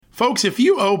Folks, if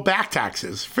you owe back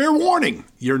taxes, fair warning,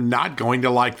 you're not going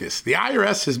to like this. The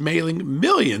IRS is mailing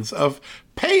millions of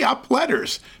pay-up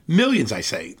letters. Millions, I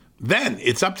say. Then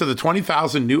it's up to the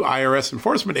 20,000 new IRS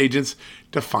enforcement agents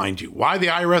to find you. Why the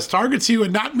IRS targets you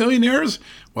and not millionaires?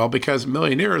 Well, because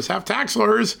millionaires have tax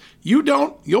lawyers. You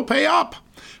don't, you'll pay up.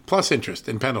 Plus interest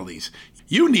and penalties.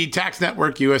 You need Tax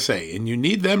Network USA, and you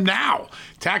need them now.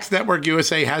 Tax Network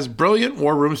USA has brilliant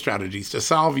war room strategies to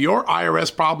solve your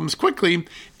IRS problems quickly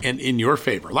and in your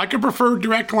favor. Like a preferred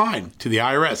direct line to the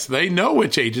IRS, they know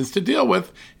which agents to deal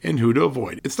with and who to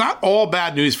avoid. It's not all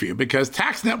bad news for you because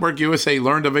Tax Network USA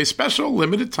learned of a special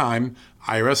limited time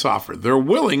IRS offer. They're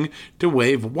willing to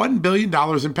waive $1 billion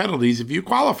in penalties if you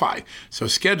qualify. So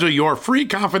schedule your free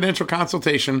confidential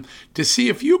consultation to see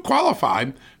if you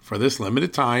qualify for this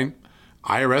limited time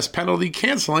IRS penalty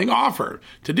canceling offer.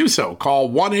 To do so,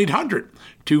 call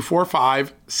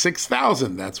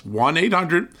 1-800-245-6000. That's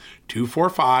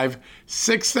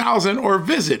 1-800-245-6000 or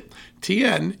visit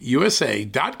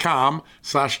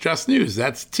tnusa.com/justnews.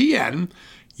 That's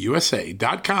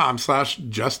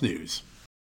tnusa.com/justnews.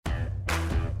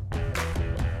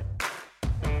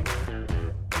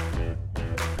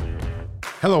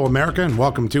 Hello, America, and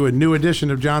welcome to a new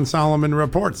edition of John Solomon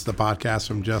Reports, the podcast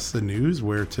from Just the News,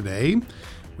 where today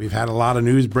we've had a lot of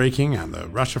news breaking on the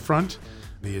Russia front,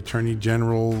 the Attorney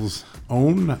General's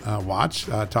own watch,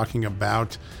 talking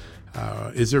about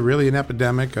is there really an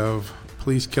epidemic of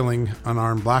police killing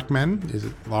unarmed black men? Is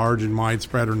it large and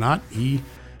widespread or not? He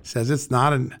says it's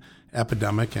not an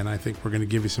epidemic, and I think we're going to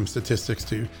give you some statistics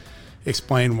to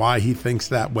explain why he thinks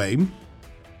that way.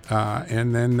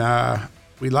 And then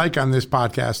we like on this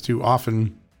podcast to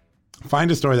often find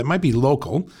a story that might be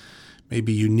local,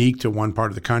 maybe unique to one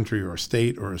part of the country or a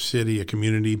state or a city, a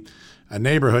community, a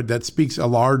neighborhood that speaks a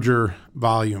larger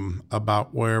volume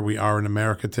about where we are in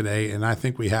America today. And I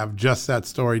think we have just that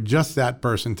story, just that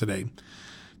person today.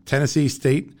 Tennessee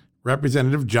State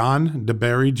Representative John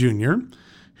DeBerry Jr.,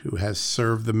 who has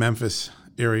served the Memphis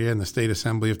area in the State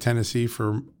Assembly of Tennessee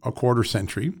for a quarter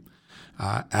century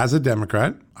as a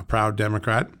Democrat, a proud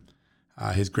Democrat.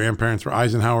 His grandparents were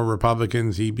Eisenhower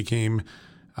Republicans. He became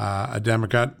a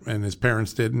Democrat, and his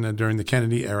parents did during the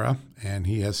Kennedy era, and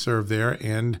he has served there.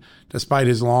 And despite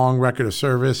his long record of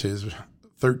service, his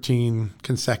 13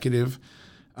 consecutive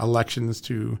elections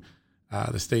to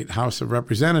the State House of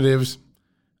Representatives,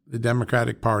 the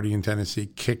Democratic Party in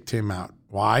Tennessee kicked him out.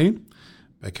 Why?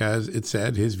 Because it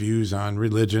said his views on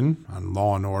religion, on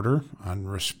law and order, on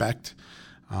respect,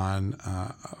 on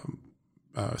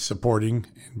supporting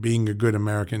and being a good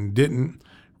American didn't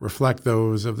reflect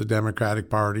those of the Democratic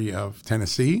Party of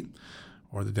Tennessee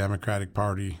or the Democratic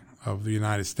Party of the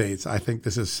United States. I think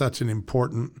this is such an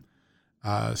important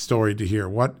story to hear.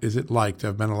 What is it like to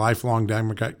have been a lifelong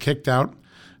Democrat, kicked out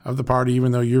of the party,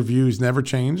 even though your views never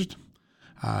changed,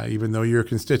 even though your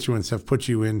constituents have put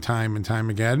you in time and time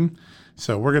again?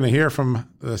 So we're going to hear from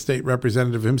the state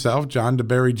representative himself, John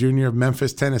DeBerry Jr. of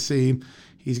Memphis, Tennessee.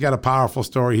 He's got a powerful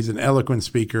story. He's an eloquent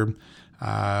speaker.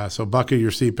 So buckle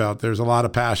your seatbelt. There's a lot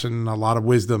of passion, a lot of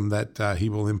wisdom that he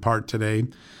will impart today.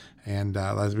 And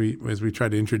as we try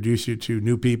to introduce you to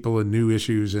new people and new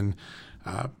issues and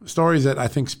stories that I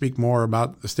think speak more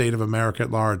about the state of America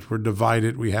at large. We're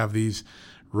divided. We have these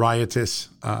riotous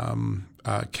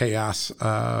chaos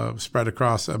spread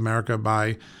across America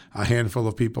by a handful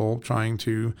of people trying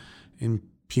to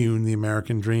impugn the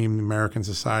American dream, the American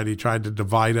society, tried to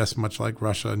divide us, much like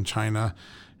Russia and China,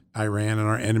 Iran, and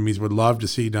our enemies would love to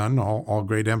see done. All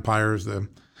great empires, the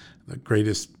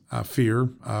greatest fear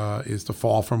is to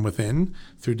fall from within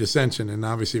through dissension. And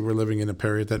obviously we're living in a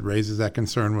period that raises that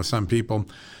concern with some people.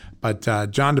 But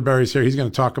John DeBerry's here. He's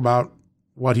going to talk about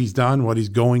what he's done, what he's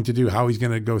going to do, how he's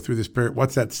going to go through this period,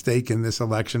 what's at stake in this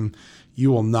election. You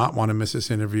will not want to miss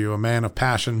this interview. A man of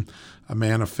passion, a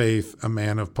man of faith, a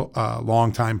man of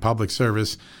longtime public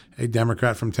service, a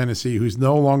Democrat from Tennessee who's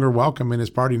no longer welcome in his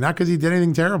party, not because he did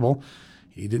anything terrible.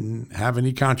 He didn't have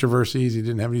any controversies. He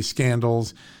didn't have any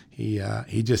scandals. He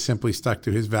just simply stuck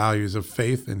to his values of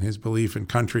faith and his belief in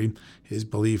country, his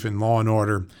belief in law and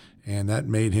order. And that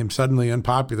made him suddenly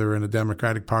unpopular in a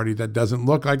Democratic Party that doesn't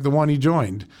look like the one he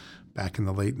joined back in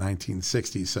the late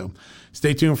 1960s. So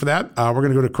stay tuned for that. We're going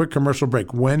to go to a quick commercial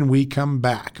break. When we come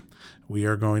back, we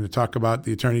are going to talk about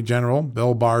the Attorney General,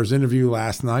 Bill Barr's interview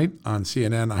last night on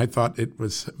CNN. I thought it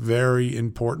was very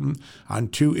important on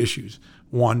two issues.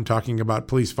 One, talking about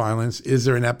police violence. Is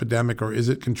there an epidemic or is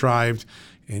it contrived?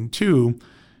 And two,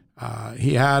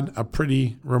 he had a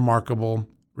pretty remarkable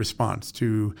response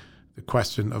to the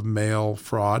question of mail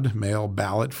fraud, mail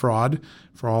ballot fraud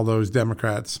for all those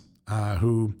Democrats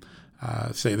who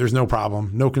say there's no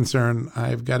problem, no concern.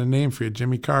 I've got a name for you,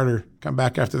 Jimmy Carter. Come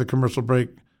back after the commercial break.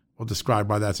 We'll describe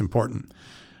why that's important.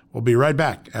 We'll be right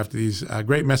back after these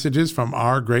great messages from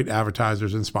our great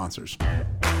advertisers and sponsors.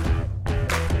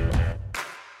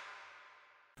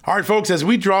 All right, folks, as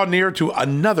we draw near to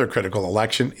another critical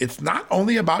election, it's not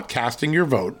only about casting your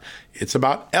vote, it's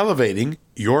about elevating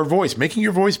your voice, making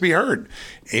your voice be heard.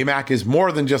 AMAC is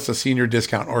more than just a senior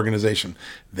discount organization.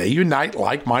 They unite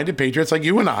like-minded patriots like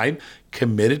you and I,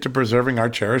 committed to preserving our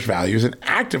cherished values and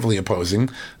actively opposing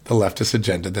the leftist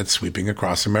agenda that's sweeping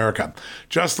across America.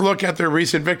 Just look at their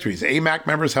recent victories. AMAC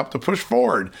members helped to push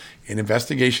forward an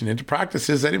investigation into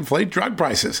practices that inflate drug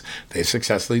prices. They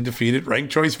successfully defeated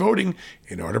ranked choice voting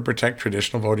in order to protect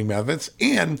traditional voting methods,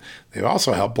 and they've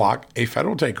also helped block a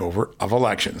federal takeover of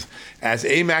elections. As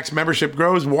AMAC's membership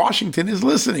grows, Washington is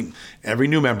listening. Every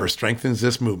new member strengthens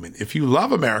this movement. If you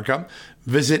love America,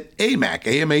 visit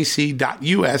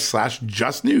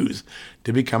amac.us/justnews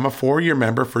to become a 4-year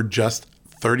member for just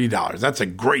 $30. That's a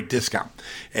great discount.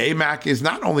 AMAC is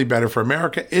not only better for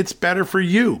America, it's better for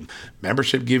you.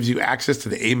 Membership gives you access to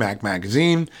the AMAC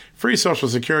magazine, free Social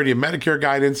Security and Medicare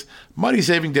guidance,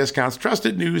 money-saving discounts,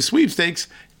 trusted news, sweepstakes,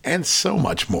 and so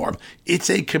much more. It's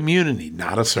a community,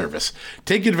 not a service.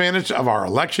 Take advantage of our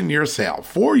election year sale,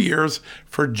 4 years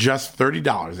for just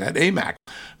 $30 at AMAC.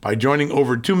 By joining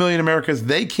over 2 million Americans,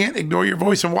 they can't ignore your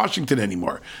voice in Washington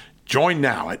anymore. Join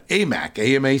now at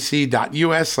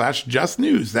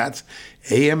amac.us/justnews. That's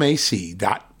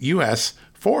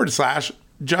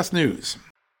amac.us/justnews.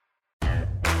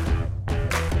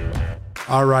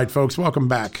 All right, folks, welcome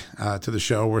back to the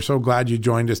show. We're so glad you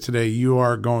joined us today. You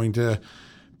are going to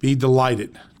be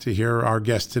delighted to hear our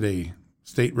guest today,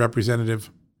 State Representative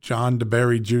John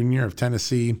DeBerry Jr. of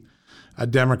Tennessee, a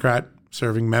Democrat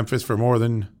serving Memphis for more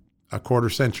than a quarter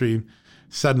century,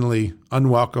 suddenly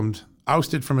unwelcomed,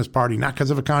 ousted from his party, not because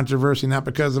of a controversy, not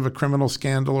because of a criminal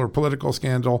scandal or political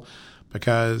scandal,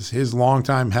 because his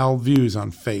longtime held views on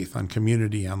faith, on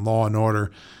community, on law and order,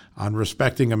 on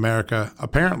respecting America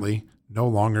apparently no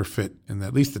longer fit in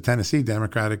at least the Tennessee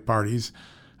Democratic Party's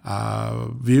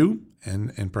view,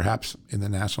 and perhaps in the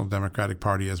National Democratic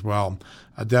Party as well.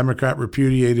 A Democrat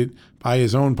repudiated by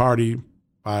his own party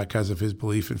because of his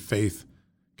belief in faith,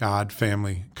 God,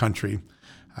 family, country.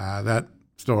 That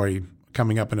story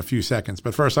coming up in a few seconds.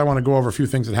 But first, I want to go over a few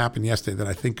things that happened yesterday that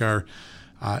I think are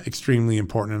extremely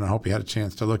important, and I hope you had a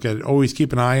chance to look at it. Always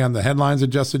keep an eye on the headlines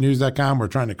at justthenews.com. We're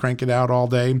trying to crank it out all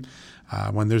day.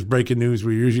 When there's breaking news,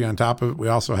 we're usually on top of it. We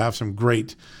also have some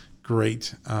great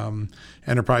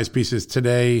enterprise pieces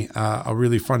today. A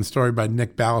really fun story by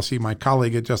Nick Ballasy, my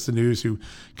colleague at Just the News, who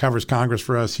covers Congress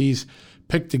for us. He's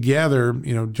picked together,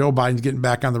 Joe Biden's getting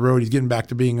back on the road. He's getting back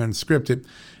to being unscripted.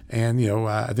 And,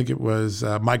 I think it was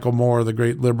Michael Moore, the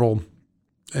great liberal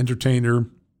entertainer,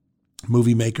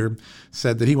 movie maker,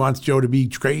 said that he wants Joe to be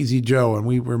Crazy Joe. And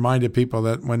we reminded people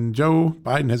that when Joe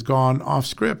Biden has gone off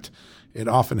script, it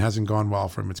often hasn't gone well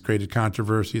for him. It's created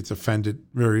controversy. It's offended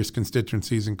various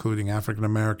constituencies, including African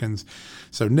Americans.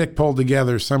 So Nick pulled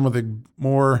together some of the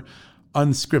more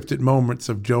unscripted moments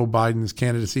of Joe Biden's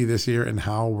candidacy this year and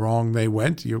how wrong they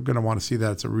went. You're going to want to see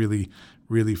that. It's a really,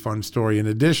 really fun story. In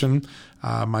addition,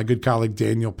 my good colleague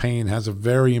Daniel Payne has a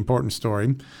very important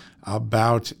story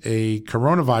about a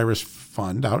coronavirus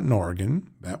fund out in Oregon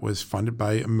that was funded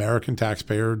by American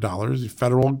taxpayer dollars,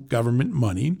 federal government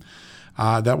money,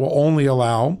 that will only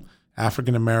allow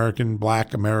African American,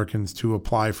 Black Americans to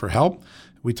apply for help.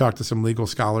 We talked to some legal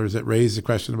scholars that raised the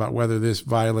question about whether this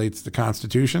violates the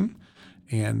Constitution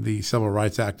and the Civil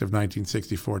Rights Act of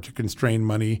 1964 to constrain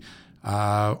money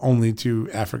only to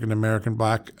African American,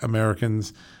 Black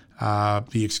Americans.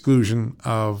 The exclusion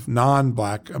of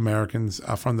non-Black Americans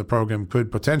from the program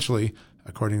could potentially,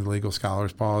 according to legal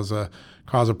scholars, cause a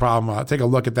problem. Take a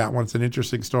look at that one. It's an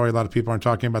interesting story. A lot of people aren't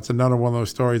talking about. It's another one of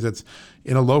those stories that's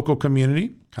in a local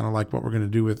community, kind of like what we're going to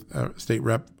do with State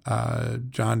Rep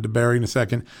John DeBerry in a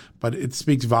second. But it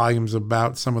speaks volumes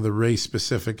about some of the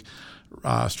race-specific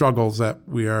struggles that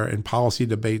we are in, policy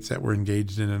debates that we're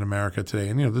engaged in America today.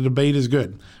 And, the debate is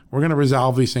good. We're going to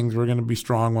resolve these things. We're going to be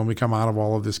strong when we come out of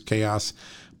all of this chaos.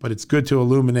 But it's good to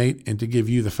illuminate and to give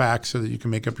you the facts so that you can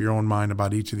make up your own mind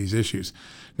about each of these issues.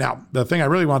 Now, the thing I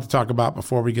really want to talk about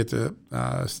before we get to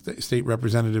State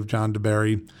Representative John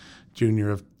DeBerry Jr.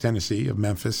 of Tennessee, of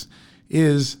Memphis,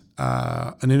 is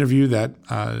an interview that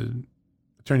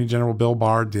Attorney General Bill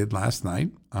Barr did last night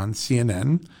on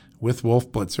CNN with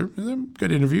Wolf Blitzer.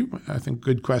 Good interview. I think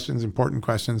good questions, important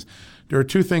questions. There are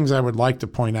two things I would like to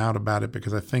point out about it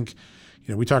because I think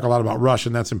we talk a lot about Rush,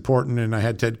 and that's important. And I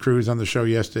had Ted Cruz on the show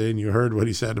yesterday, and you heard what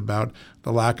he said about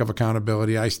the lack of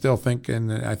accountability. I still think,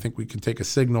 and I think we can take a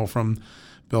signal from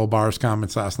Bill Barr's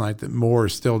comments last night, that more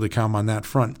is still to come on that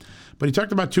front. But he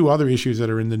talked about two other issues that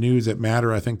are in the news that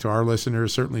matter, I think, to our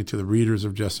listeners, certainly to the readers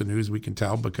of Just the News. We can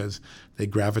tell because they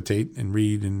gravitate and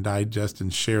read and digest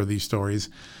and share these stories.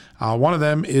 One of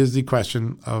them is the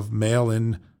question of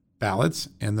mail-in ballots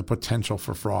and the potential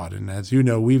for fraud. And as you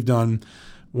know, we've done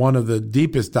one of the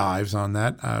deepest dives on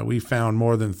that. We found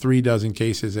more than 36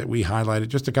 cases that we highlighted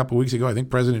just a couple of weeks ago. I think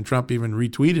President Trump even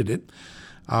retweeted it,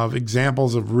 of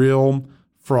examples of real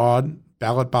fraud,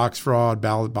 ballot box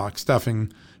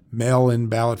stuffing, mail-in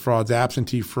ballot frauds,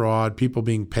 absentee fraud, people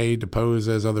being paid to pose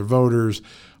as other voters,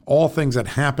 all things that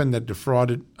happened that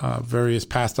defrauded various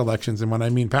past elections. And when I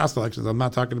mean past elections, I'm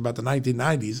not talking about the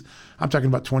 1990s. I'm talking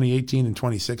about 2018 and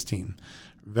 2016.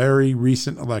 Very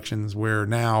recent elections where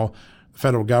now the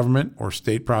federal government or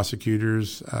state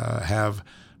prosecutors have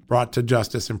brought to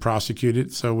justice and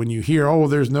prosecuted. So when you hear,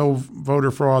 there's no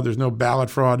voter fraud, there's no ballot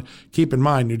fraud, keep in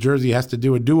mind New Jersey has to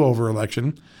do a do-over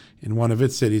election in one of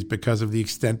its cities because of the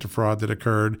extent of fraud that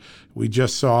occurred. We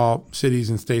just saw cities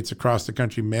and states across the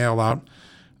country mail out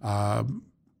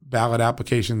ballot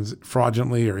applications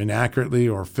fraudulently or inaccurately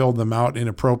or filled them out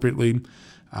inappropriately.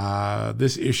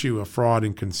 This issue of fraud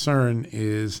and concern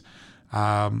is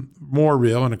more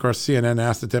real. And of course, CNN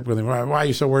asked the typical thing, why are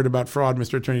you so worried about fraud,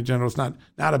 Mr. Attorney General? It's not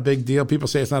a big deal. People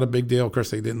say it's not a big deal. Of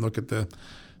course, they didn't look at the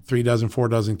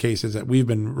 4 cases that we've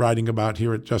been writing about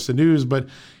here at Just the News. But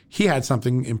he had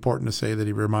something important to say that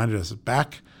he reminded us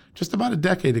back just about a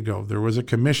decade ago. There was a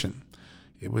commission.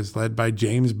 It was led by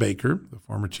James Baker, the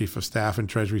former chief of staff and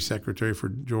Treasury Secretary for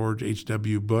George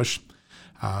H.W. Bush.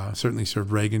 Certainly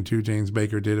served Reagan too. James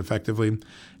Baker did effectively.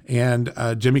 And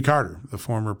Jimmy Carter, the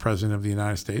former president of the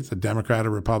United States, a Democrat, a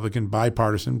Republican,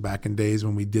 bipartisan, back in days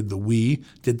when we did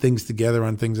things together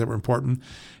on things that were important.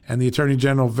 And the Attorney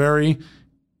General very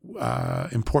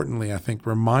importantly, I think,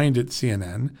 reminded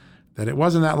CNN that it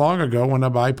wasn't that long ago when a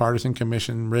bipartisan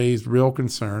commission raised real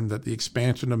concern that the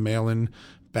expansion of mail-in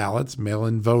ballots,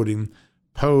 mail-in voting,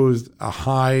 posed a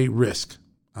high risk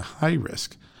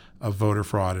of voter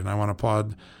fraud. And I want to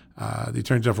applaud the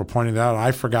Attorney General for pointing that out.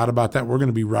 I forgot about that. We're going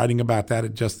to be writing about that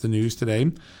at Just the News today.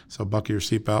 So buckle your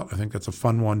seatbelt. I think that's a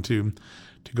fun one to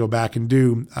go back and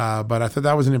do. But I thought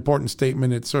that was an important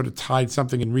statement. It sort of tied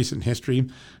something in recent history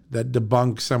that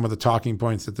debunks some of the talking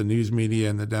points that the news media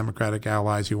and the Democratic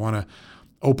allies who want to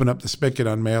open up the spigot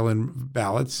on mail-in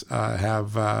ballots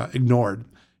have ignored.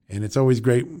 And it's always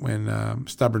great when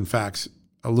stubborn facts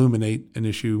illuminate an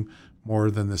issue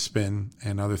more than the spin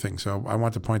and other things. So I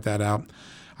want to point that out.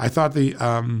 I thought the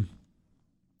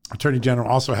Attorney General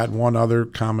also had one other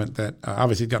comment that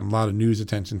obviously gotten a lot of news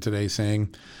attention today,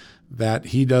 saying that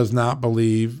he does not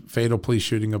believe fatal police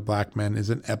shooting of black men is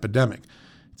an epidemic.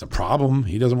 It's a problem.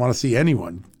 He doesn't want to see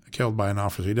anyone killed by an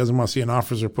officer. He doesn't want to see an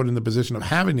officer put in the position of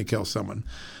having to kill someone.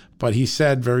 But he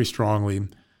said very strongly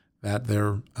that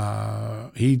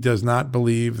he does not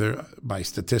believe there, by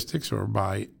statistics or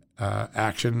by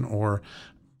action or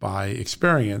by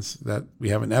experience, that we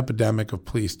have an epidemic of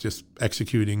police just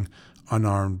executing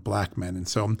unarmed black men. And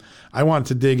so I wanted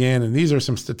to dig in, and these are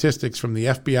some statistics from the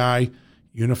FBI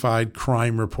Unified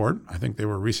Crime Report. I think they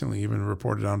were recently even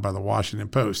reported on by the Washington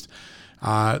Post.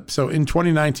 So in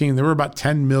 2019, there were about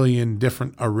 10 million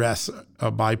different arrests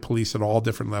by police at all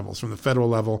different levels, from the federal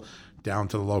level down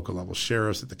to the local level,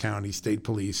 sheriffs at the county, state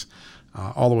police,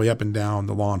 all the way up and down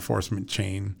the law enforcement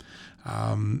chain.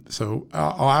 So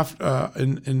of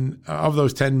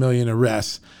those 10 million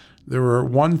arrests, there were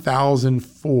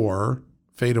 1,004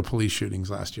 fatal police shootings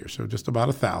last year, so just about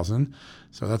 1,000.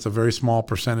 So that's a very small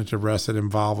percentage of arrests that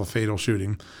involve a fatal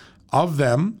shooting. Of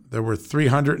them, there were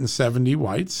 370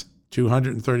 whites,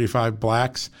 235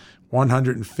 blacks,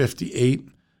 158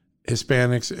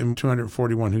 Hispanics, and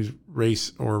 241 whose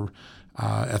race or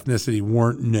ethnicity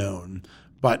weren't known.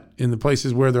 But in the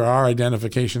places where there are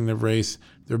identification of race,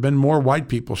 there have been more white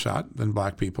people shot than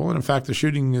black people. And in fact, the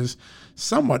shooting is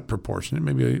somewhat proportionate,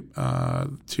 maybe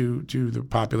to the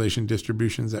population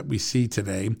distributions that we see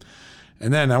today.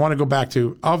 And then I want to go back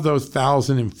to, of those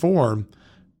 1,004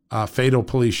 fatal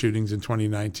police shootings in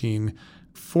 2019,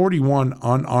 41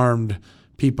 unarmed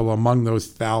people among those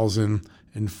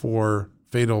 1,004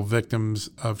 fatal victims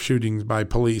of shootings by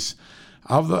police.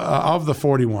 Of the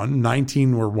 41,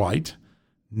 19 were white,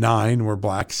 9 were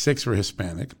black, 6 were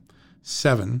Hispanic,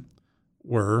 7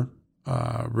 were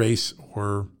race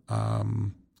or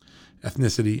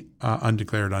ethnicity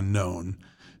undeclared unknown.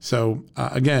 So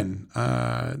again,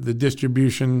 the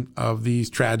distribution of these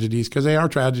tragedies, because they are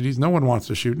tragedies, no one wants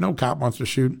to shoot, no cop wants to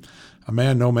shoot, a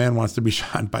man. No man wants to be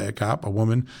shot by a cop, a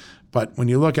woman. But when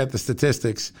you look at the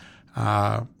statistics,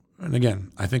 and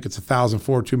again, I think it's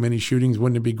 1,004 too many shootings.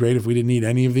 Wouldn't it be great if we didn't need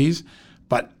any of these?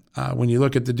 But when you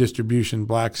look at the distribution,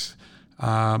 blacks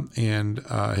and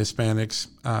Hispanics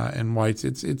and whites,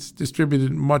 it's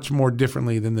distributed much more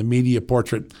differently than the media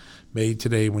portrait made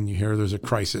today when you hear there's a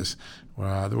crisis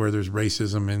where there's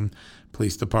racism in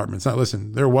police departments. Now,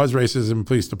 listen, there was racism in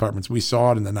police departments. We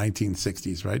saw it in the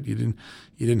 1960s, right? You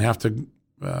didn't have to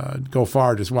go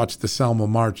far. Just watch the Selma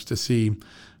March to see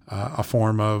a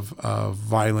form of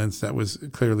violence that was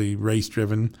clearly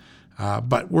race-driven.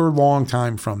 But we're a long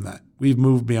time from that. We've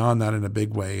moved beyond that in a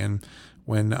big way. And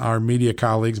when our media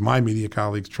colleagues, my media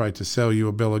colleagues, try to sell you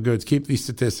a bill of goods, keep these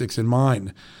statistics in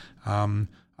mind.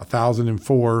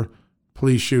 1,004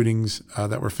 police shootings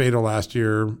that were fatal last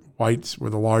year. Whites were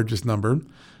the largest number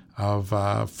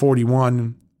of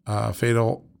 41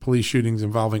 fatal police shootings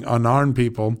involving unarmed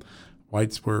people.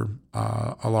 Whites were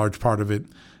a large part of it.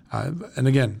 And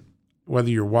again, whether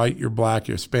you're white, you're black,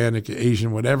 you're Hispanic, you're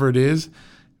Asian, whatever it is,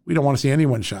 we don't want to see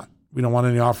anyone shot. We don't want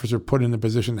any officer put in the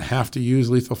position to have to use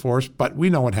lethal force, but we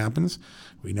know what happens.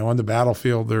 We know on the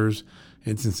battlefield there's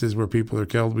instances where people are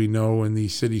killed. We know in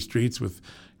these city streets with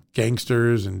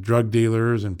gangsters and drug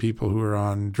dealers and people who are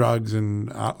on drugs and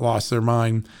lost their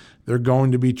mind, there are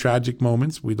going to be tragic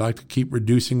moments. We'd like to keep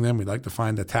reducing them. We'd like to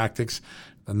find the tactics,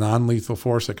 the non-lethal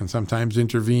force that can sometimes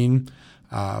intervene.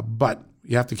 But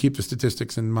you have to keep the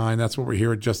statistics in mind. That's what we're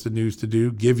here at Just the News to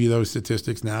do, give you those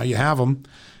statistics. Now you have them,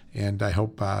 and I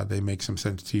hope they make some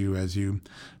sense to you as you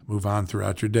move on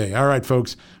throughout your day. All right,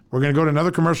 folks, we're going to go to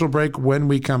another commercial break. When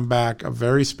we come back, a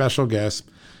very special guest,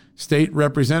 State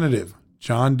Representative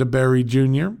John DeBerry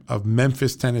Jr. of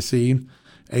Memphis, Tennessee,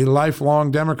 a lifelong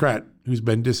Democrat who's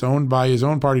been disowned by his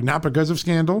own party, not because of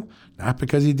scandal, not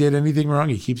because he did anything wrong.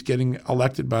 He keeps getting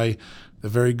elected by the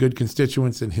very good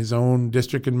constituents in his own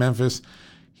district in Memphis.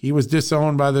 He was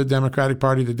disowned by the Democratic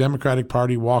Party. The Democratic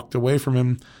Party walked away from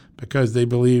him because they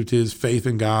believed his faith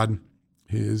in God,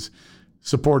 his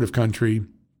support of country,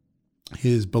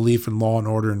 his belief in law and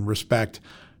order and respect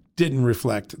didn't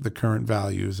reflect the current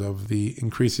values of the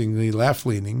increasingly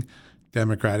left-leaning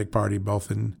Democratic Party,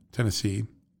 both in Tennessee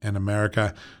and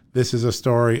America. This is a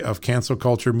story of cancel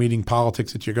culture meeting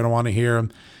politics that you're going to want to hear.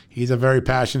 He's a very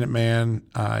passionate man.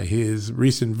 His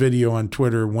recent video on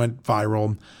Twitter went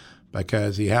viral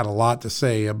because he had a lot to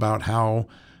say about how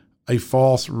a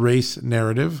false race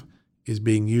narrative is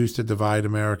being used to divide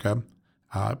America,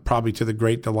 probably to the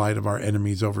great delight of our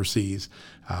enemies overseas.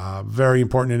 Very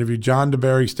important interview. John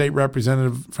DeBerry, State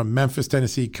Representative from Memphis,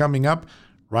 Tennessee, coming up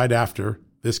right after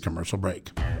this commercial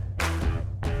break.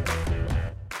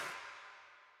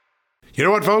 You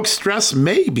know what, folks? Stress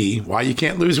may be why you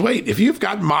can't lose weight. If you've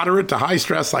got moderate to high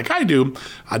stress like I do,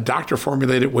 a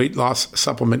doctor-formulated weight loss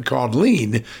supplement called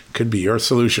Lean could be your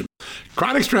solution.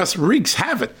 Chronic stress wreaks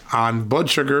havoc on blood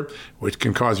sugar, which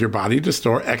can cause your body to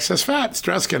store excess fat.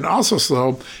 Stress can also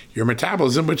slow your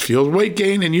metabolism, which fuels weight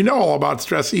gain, and you know all about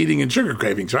stress eating and sugar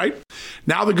cravings, right?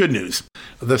 Now the good news.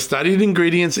 The studied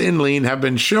ingredients in Lean have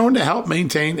been shown to help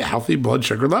maintain healthy blood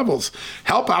sugar levels,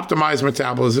 help optimize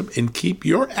metabolism, and keep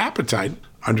your appetite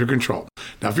under control.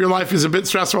 Now, if your life is a bit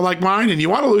stressful like mine and you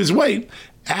want to lose weight,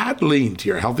 add Lean to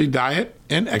your healthy diet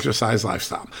and exercise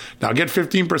lifestyle. Now get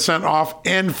 15% off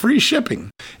and free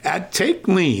shipping at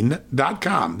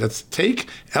takelean.com. That's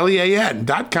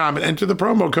takelean.com and enter the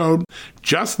promo code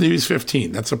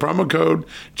JustNews15. That's the promo code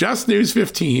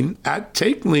JustNews15 at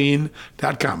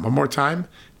takelean.com. One more time,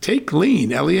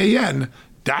 takelean.com.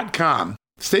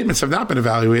 Statements have not been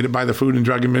evaluated by the Food and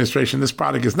Drug Administration. This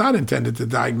product is not intended to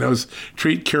diagnose,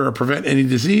 treat, cure, or prevent any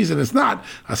disease, and it's not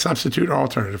a substitute or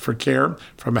alternative for care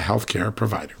from a healthcare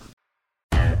provider.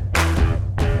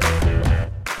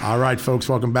 All right, folks,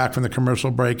 welcome back from the commercial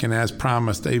break. And as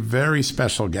promised, a very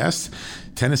special guest,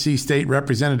 Tennessee State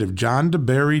Representative John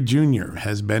DeBerry Jr.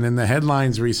 has been in the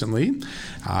headlines recently.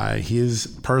 His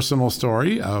personal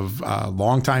story of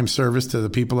longtime service to the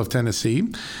people of Tennessee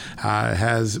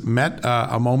has met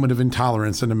a moment of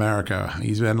intolerance in America.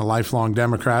 He's been a lifelong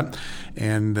Democrat,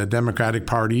 and the Democratic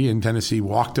Party in Tennessee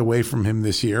walked away from him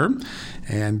this year.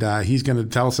 And he's going to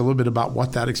tell us a little bit about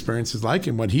what that experience is like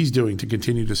and what he's doing to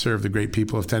continue to serve the great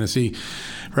people of Tennessee.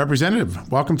 Representative,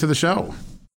 welcome to the show.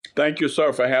 Thank you,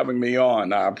 sir, for having me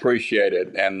on. I appreciate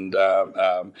it, and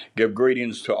give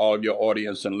greetings to all your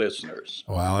audience and listeners.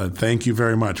 Well, thank you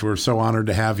very much. We're so honored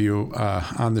to have you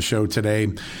on the show today.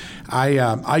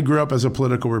 I grew up as a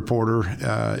political reporter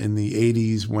in the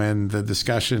 80s when the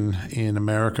discussion in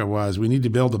America was we need to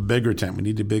build a bigger tent. We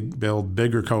need to build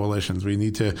bigger coalitions. We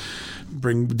need to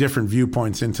bring different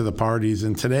viewpoints into the parties.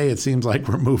 And today it seems like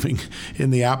we're moving in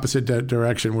the opposite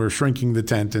direction. We're shrinking the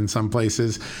tent in some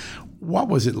places. What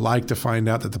was it like to find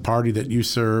out that the party that you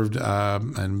served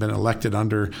and been elected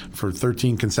under for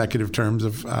 13 consecutive terms,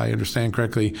 if I understand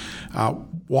correctly,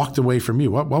 walked away from you?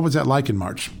 What was that like in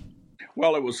March?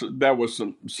 Well, there was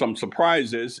some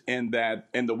surprises in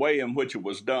the way in which it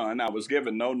was done. I was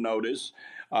given no notice.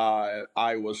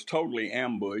 I was totally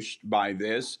ambushed by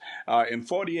this. In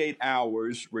 48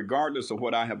 hours, regardless of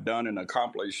what I have done and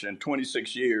accomplished in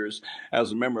 26 years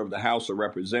as a member of the House of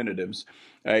Representatives,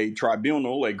 a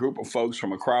tribunal, a group of folks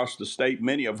from across the state,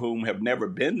 many of whom have never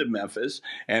been to Memphis,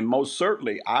 and most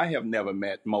certainly I have never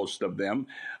met most of them,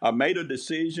 made a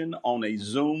decision on a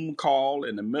Zoom call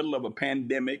in the middle of a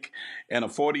pandemic in a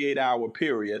 48-hour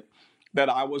period that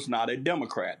I was not a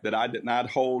Democrat, that I did not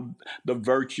hold the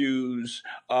virtues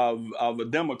of a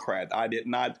Democrat. I did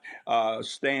not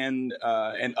stand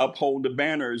and uphold the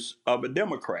banners of a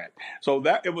Democrat. So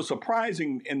that it was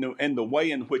surprising in the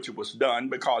way in which it was done,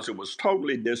 because it was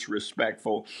totally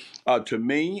disrespectful to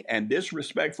me and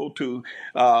disrespectful to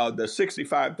the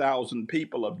 65,000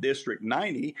 people of District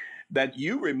 90, that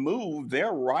you remove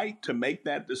their right to make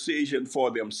that decision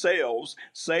for themselves,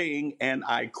 saying, and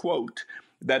I quote,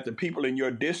 that the people in your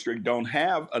district don't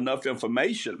have enough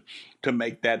information to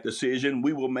make that decision.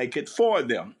 We will make it for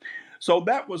them. So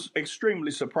that was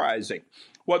extremely surprising.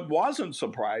 What wasn't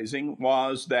surprising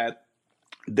was that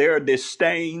their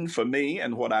disdain for me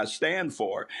and what I stand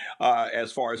for,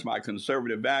 as far as my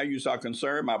conservative values are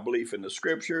concerned, my belief in the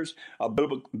scriptures, a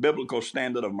biblical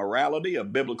standard of morality, a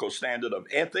biblical standard of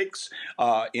ethics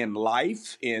in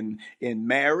life, in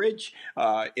marriage,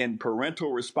 in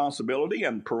parental responsibility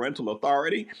and parental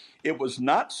authority. It was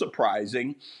not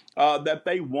surprising that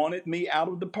they wanted me out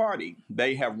of the party.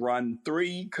 They have run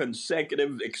 3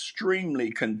 consecutive,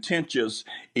 extremely contentious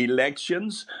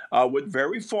elections with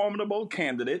very formidable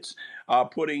candidates,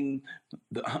 putting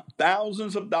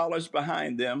thousands of dollars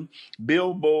behind them,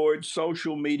 billboards,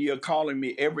 social media, calling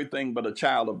me everything but a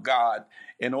child of God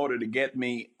in order to get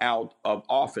me out of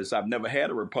office. I've never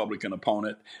had a Republican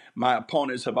opponent. My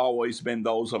opponents have always been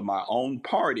those of my own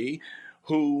party,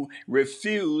 who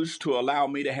refuse to allow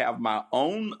me to have my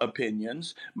own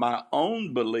opinions, my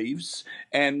own beliefs,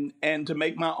 and to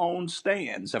make my own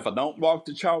stands. If I don't walk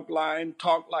the chalk line,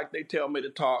 talk like they tell me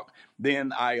to talk,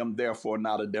 then I am therefore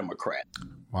not a Democrat.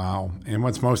 Wow. And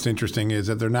what's most interesting is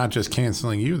that they're not just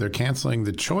canceling you, they're canceling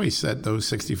the choice that those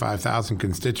 65,000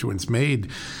 constituents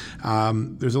made.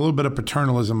 There's a little bit of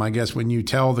paternalism, I guess, when you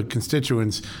tell the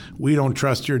constituents, we don't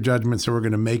trust your judgment, so we're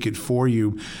going to make it for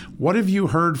you. What have you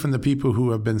heard from the people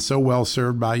who have been so well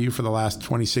served by you for the last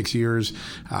 26 years?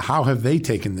 How have they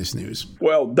taken this news?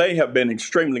 Well, they have been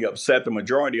extremely upset. The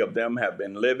majority of them have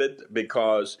been livid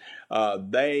because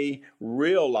they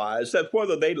realize that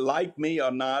whether they like me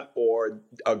or not, or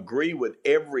agree with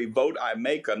every vote I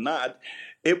make or not,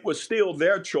 it was still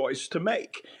their choice to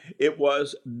make. It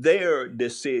was their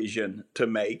decision to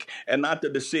make, and not the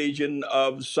decision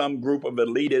of some group of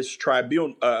elitist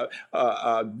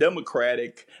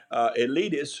Democratic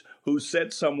elitists who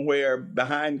sit somewhere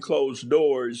behind closed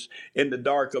doors in the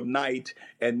dark of night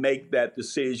and make that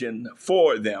decision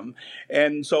for them.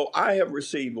 And so I have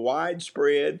received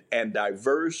widespread and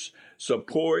diverse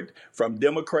support from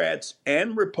Democrats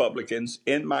and Republicans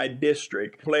in my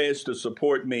district, pledged to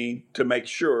support me to make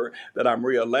sure that I'm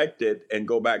reelected and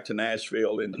go back to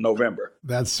Nashville in November.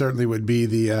 That certainly would be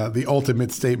the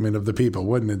ultimate statement of the people,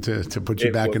 wouldn't it, to put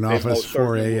you back in office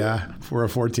for a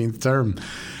 14th term.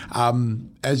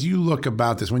 As you look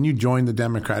about this, when you joined the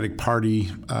Democratic Party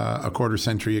a quarter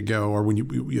century ago, or when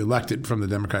you elected from the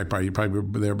Democratic Party, you probably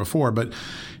were there before, but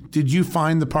did you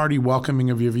find the party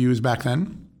welcoming of your views back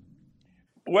then?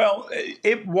 Well,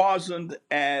 it wasn't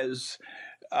as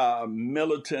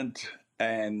militant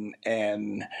and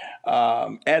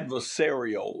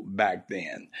adversarial back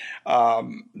then.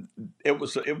 It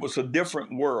was a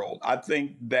different world. I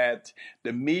think that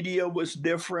the media was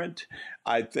different.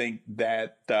 I think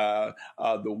that the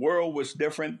world was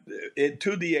different,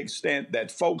 to the extent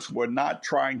that folks were not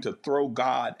trying to throw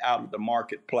God out of the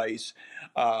marketplace.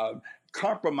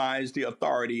 compromise the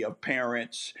authority of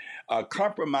parents,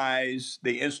 compromise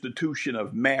the institution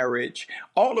of marriage.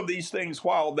 All of these things,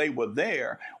 while they were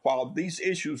there, while these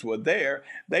issues were there,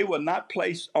 they were not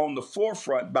placed on the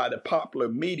forefront by the popular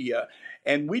media.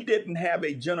 And we didn't have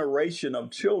a generation of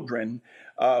children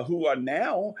who are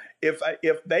now,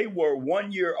 if they were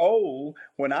 1 year old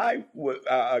when I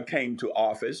came to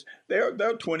office, they're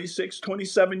 26,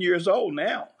 27 years old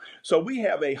now. So we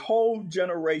have a whole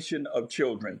generation of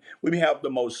children. We have the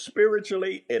most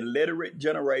spiritually illiterate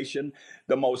generation,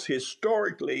 the most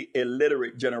historically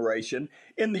illiterate generation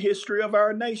in the history of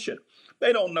our nation.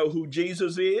 They don't know who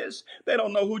Jesus is. They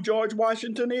don't know who George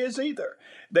Washington is either.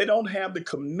 They don't have the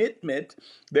commitment.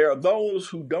 There are those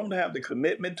who don't have the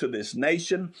commitment to this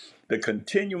nation, the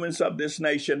continuance of this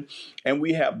nation. And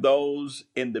we have those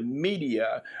in the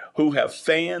media who have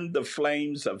fanned the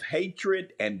flames of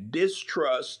hatred and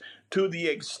distrust to the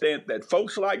extent that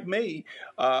folks like me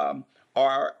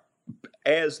are,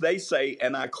 as they say,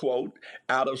 and I quote,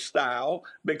 out of style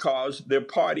because their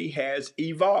party has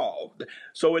evolved.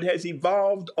 So it has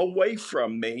evolved away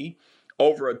from me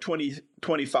over a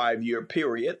 25-year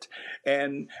period.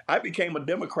 And I became a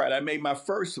Democrat. I made my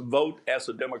first vote as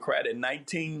a Democrat in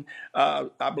I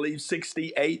believe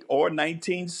 68 or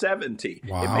 1970.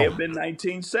 Wow. It may have been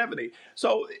 1970.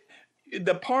 So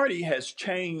the party has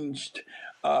changed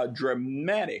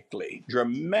dramatically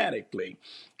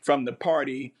from the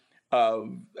party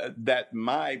that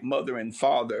my mother and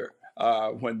father,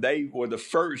 when they were the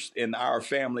first in our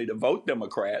family to vote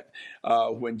Democrat,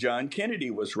 when John Kennedy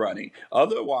was running.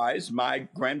 Otherwise, my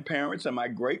grandparents and my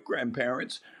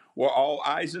great-grandparents were all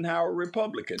Eisenhower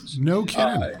Republicans. No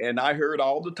kidding. And I heard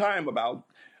all the time about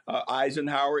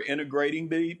Eisenhower integrating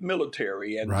the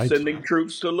military and Right. sending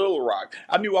troops to Little Rock.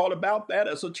 I knew all about that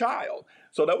as a child.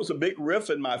 So that was a big riff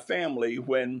in my family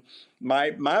when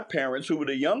my parents, who were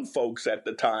the young folks at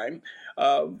the time,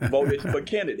 voted for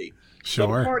Kennedy. Sure.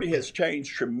 So the party has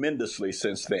changed tremendously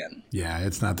since then. Yeah,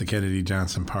 it's not the Kennedy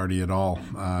Johnson party at all.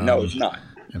 No, it's not.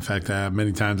 In fact,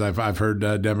 many times I've heard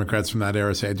Democrats from that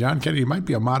era say, John Kennedy might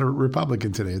be a moderate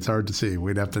Republican today. It's hard to see.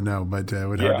 We'd have to know, but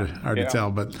hard to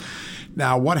tell. But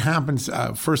now what happens?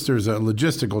 First, there's a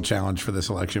logistical challenge for this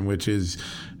election, which is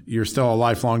you're still a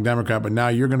lifelong Democrat, but now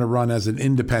you're going to run as an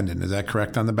independent. Is that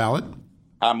correct on the ballot?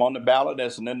 I'm on the ballot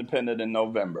as an independent in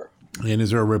November. And is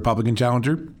there a Republican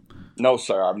challenger? No,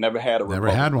 sir. I've never had a Republican.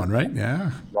 Never had one, right?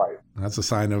 Yeah. Right. That's a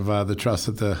sign of the trust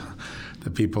that the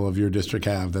people of your district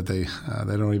have, that they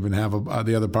don't even have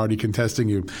the other party contesting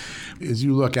you. As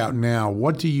you look out now,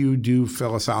 what do you do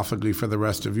philosophically for the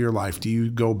rest of your life? Do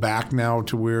you go back now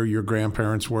to where your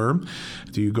grandparents were?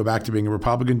 Do you go back to being a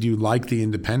Republican? Do you like the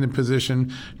independent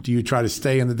position? Do you try to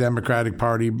stay in the Democratic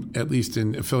Party, at least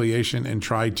in affiliation, and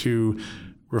try to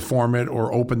reform it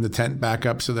or open the tent back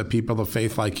up so that people of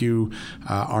faith like you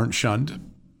aren't shunned?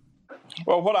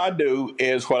 Well, what I do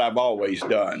is what I've always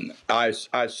done. I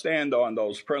stand on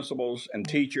those principles and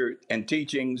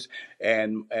teachings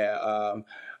and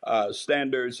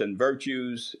standards and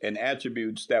virtues and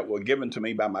attributes that were given to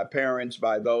me by my parents,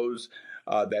 by those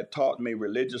that taught me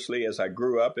religiously as I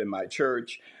grew up in my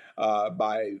church,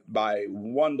 by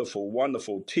wonderful,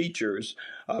 wonderful teachers,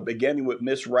 beginning with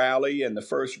Miss Rowley in the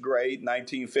first grade,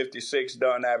 1956,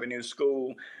 Dunn Avenue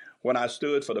School, when I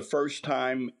stood for the first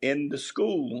time in the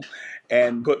school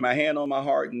and put my hand on my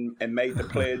heart and made the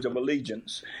Pledge of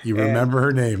Allegiance. You remember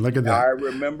her name. Look at that. I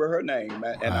remember her name.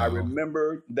 And Wow. I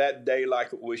remember that day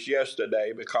like it was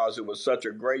yesterday because it was such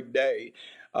a great day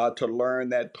to learn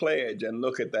that pledge and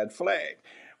look at that flag.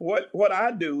 What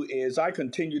I do is I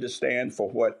continue to stand for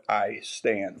what I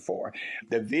stand for.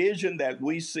 The vision that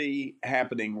we see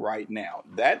happening right now,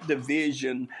 that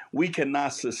division, we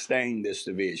cannot sustain this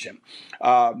division.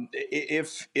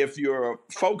 If you're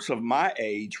folks of my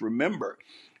age, remember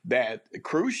that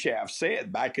Khrushchev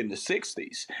said back in the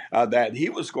 60s that he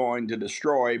was going to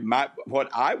destroy what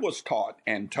I was taught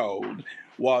and told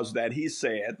was that he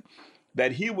said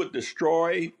that he would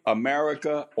destroy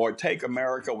America or take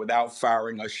America without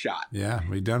firing a shot. Yeah,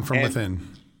 we done from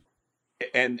within.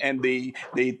 And the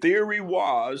theory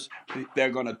was they're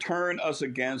going to turn us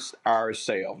against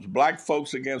ourselves, black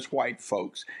folks against white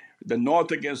folks, the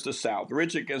North against the South,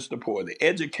 rich against the poor, the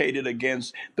educated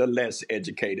against the less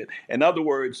educated. In other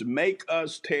words, make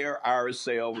us tear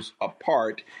ourselves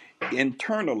apart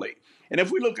internally. And if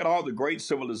we look at all the great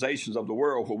civilizations of the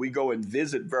world where we go and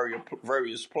visit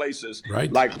various places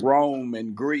Right. like Rome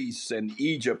and Greece and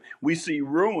Egypt, we see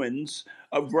ruins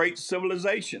of great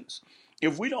civilizations.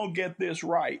 If we don't get this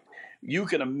right, you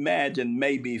can imagine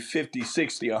maybe 50,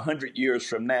 60, 100 years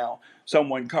from now,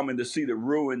 someone coming to see the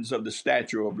ruins of the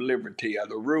Statue of Liberty or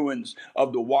the ruins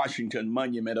of the Washington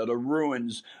Monument or the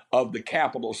ruins of the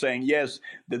Capitol, saying, yes,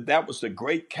 that was the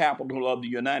great capital of the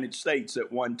United States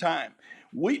at one time.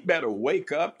 We better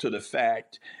wake up to the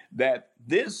fact that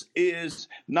this is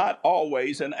not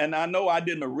always, and I know I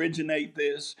didn't originate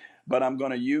this, but I'm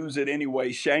going to use it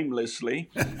anyway shamelessly.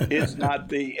 It's not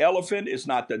the elephant, it's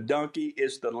not the donkey,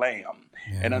 it's the lamb.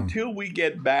 Yeah. And until we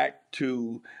get back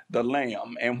to the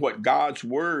lamb and what God's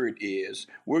word is,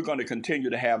 we're going to continue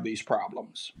to have these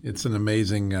problems. It's an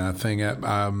amazing thing.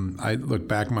 I look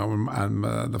back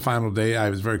on the final day, I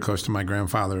was very close to my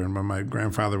grandfather. And when my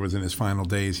grandfather was in his final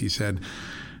days, he said,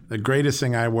 the greatest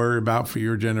thing I worry about for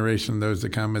your generation, those to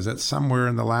come, is that somewhere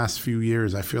in the last few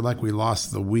years, I feel like we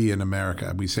lost the we in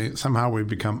America. We say somehow we've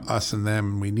become us and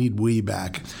them, and we need we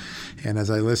back. And as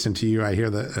I listen to you, I hear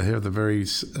the very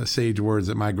sage words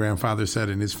that my grandfather said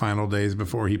in his final days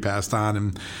before he passed on.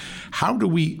 And how do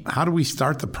we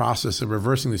start the process of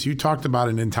reversing this? You talked about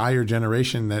an entire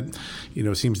generation that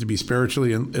seems to be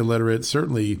spiritually illiterate,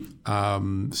 certainly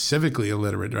civically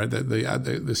illiterate, right?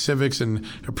 The civics and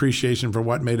appreciation for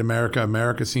what made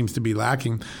America seems to be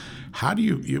lacking. How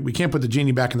do we can't put the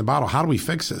genie back in the bottle. How do we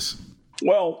fix this?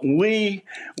 Well, we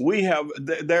have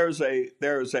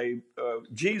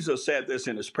Jesus said this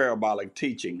in his parabolic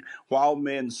teaching: while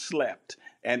men slept,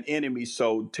 an enemy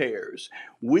sowed tares.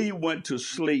 We went to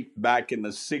sleep back in the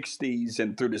 60s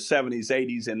and through the 70s,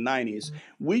 80s, and 90s.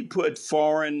 We put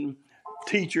foreign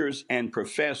teachers and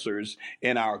professors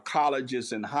in our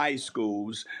colleges and high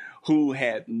schools who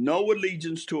had no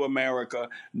allegiance to America,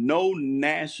 no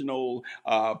national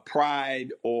pride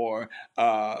or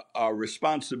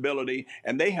responsibility,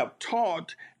 and they have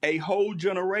taught a whole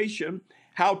generation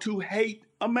how to hate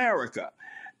America,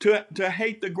 to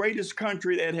hate the greatest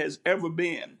country that has ever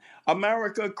been.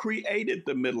 America created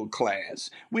the middle class.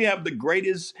 We have the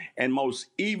greatest and most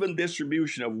even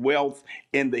distribution of wealth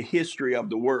in the history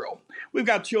of the world. We've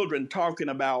got children talking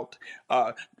about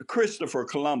Christopher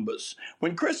Columbus.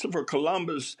 When Christopher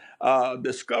Columbus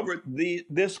discovered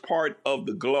this part of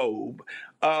the globe,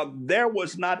 there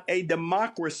was not a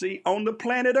democracy on the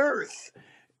planet Earth.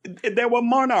 There were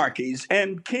monarchies,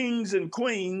 and kings and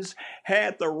queens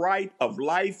had the right of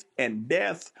life and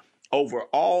death over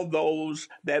all those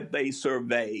that they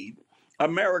surveyed.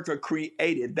 America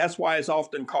created, that's why it's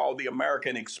often called the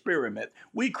American experiment.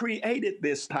 We created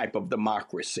this type of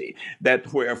democracy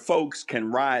that where folks can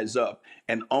rise up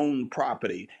and own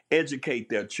property, educate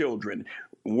their children,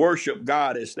 worship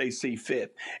God as they see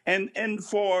fit. And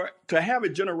to have a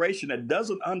generation that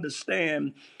doesn't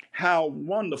understand how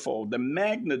wonderful the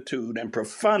magnitude and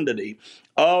profundity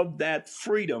of that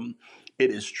freedom, it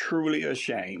is truly a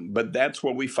shame, but that's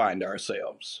where we find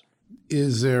ourselves.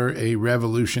 Is there a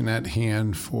revolution at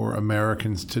hand for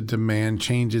Americans to demand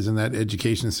changes in that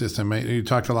education system? You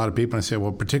talk to a lot of people and say,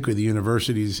 well, particularly the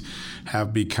universities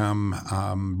have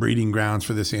become breeding grounds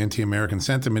for this anti-American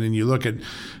sentiment. And you look at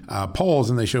polls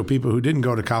and they show people who didn't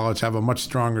go to college have a much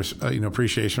stronger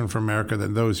appreciation for America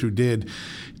than those who did.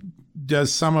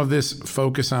 Does some of this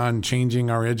focus on changing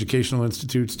our educational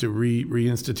institutes to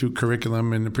reinstitute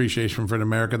curriculum and appreciation for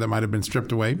America that might have been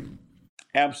stripped away?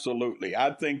 Absolutely.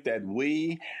 I think that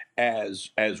we, as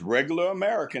regular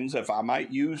Americans, if I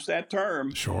might use that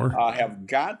term, sure, have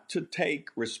got to take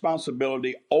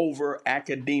responsibility over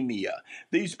academia.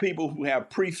 These people who have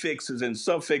prefixes and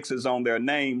suffixes on their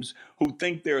names, who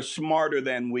think they're smarter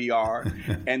than we are,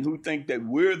 and who think that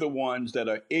we're the ones that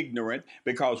are ignorant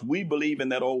because we believe in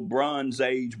that old Bronze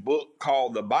Age book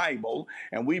called the Bible,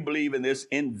 and we believe in this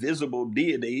invisible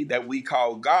deity that we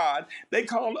call God. They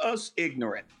call us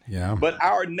ignorant. Yeah. But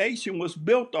our nation was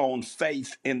built on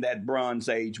faith in that Bronze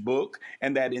Age book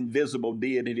and that invisible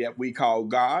deity that we call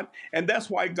God. And that's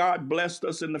why God blessed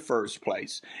us in the first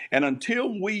place. And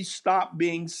until we stop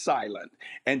being silent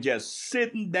and just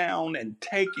sitting down and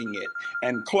taking it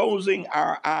and closing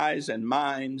our eyes and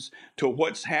minds to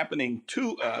what's happening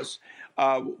to us,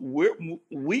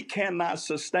 we cannot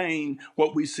sustain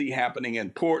what we see happening in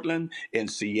Portland, in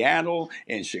Seattle,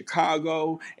 in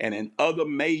Chicago, and in other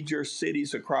major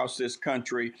cities across this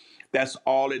country. That's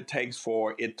all it takes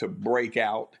for it to break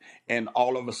out. And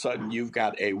all of a sudden, you've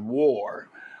got a war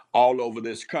all over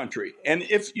this country. And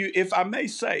if I may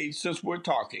say, since we're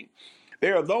talking,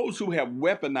 There are those who have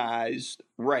weaponized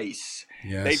race.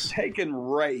 They've Yes. taken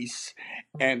race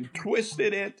and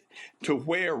twisted it to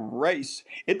where race,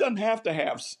 it doesn't have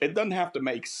to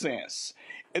make sense.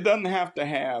 It doesn't have to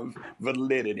have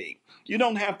validity. You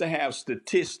don't have to have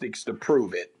statistics to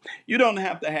prove it. You don't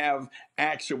have to have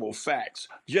actual facts.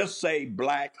 Just say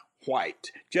black,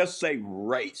 white. Just say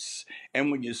race.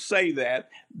 And when you say that,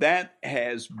 that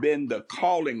has been the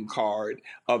calling card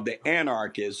of the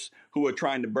anarchists who are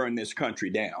trying to burn this country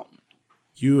down.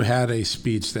 You had a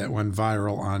speech that went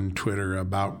viral on Twitter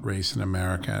about race in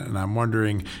America, and I'm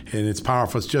wondering, and it's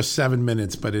powerful, it's just 7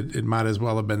 minutes, but it might as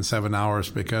well have been 7 hours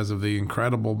because of the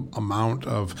incredible amount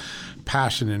of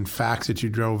passion and facts that you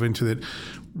drove into it.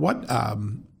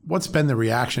 What's been the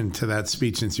reaction to that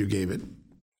speech since you gave it?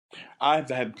 I've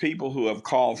had people who have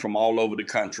called from all over the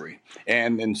country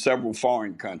and in several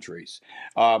foreign countries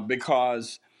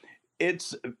because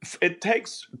it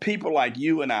takes people like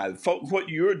you and I. What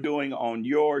you're doing on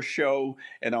your show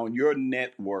and on your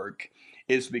network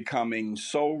is becoming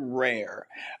so rare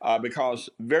because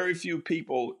very few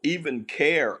people even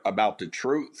care about the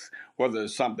truth, whether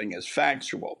something is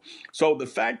factual. So the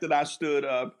fact that I stood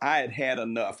up, I had had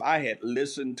enough. I had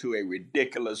listened to a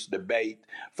ridiculous debate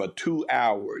for 2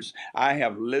 hours. I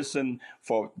have listened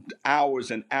for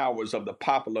hours and hours of the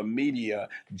popular media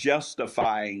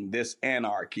justifying this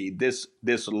anarchy, this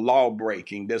law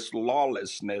breaking, this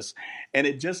lawlessness, and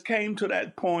it just came to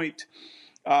that point.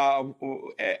 Uh,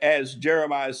 as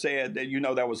Jeremiah said,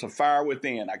 that there was a fire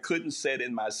within. I couldn't sit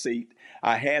in my seat.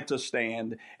 I had to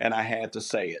stand and I had to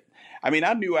say it. I mean,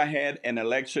 I knew I had an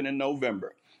election in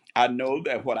November. I know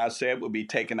that what I said would be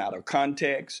taken out of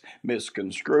context,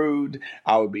 misconstrued.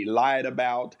 I would be lied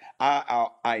about.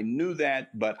 I knew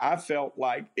that, but I felt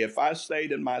like if I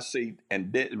stayed in my seat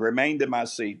and remained in my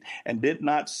seat and did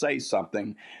not say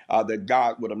something, that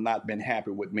God would have not been happy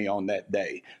with me on that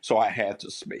day. So I had to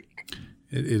speak.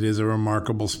 It is a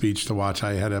remarkable speech to watch.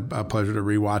 I had a pleasure to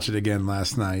rewatch it again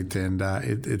last night, and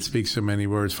it speaks so many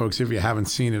words. Folks, if you haven't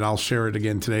seen it, I'll share it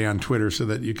again today on Twitter so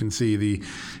that you can see the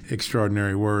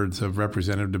extraordinary words of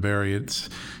Representative DeBerry. It's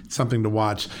something to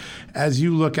watch. As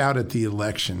you look out at the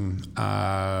election,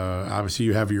 obviously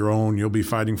you have you'll be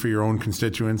fighting for your own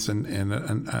constituents and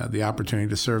the opportunity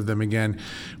to serve them again.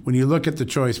 When you look at the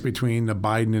choice between a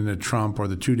Biden and a Trump or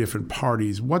the two different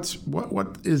parties, what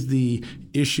is the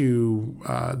issue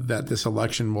that this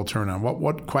election will turn on?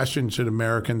 What questions should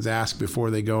Americans ask before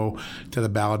they go to the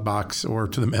ballot box or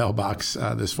to the mailbox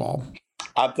this fall?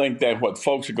 I think that what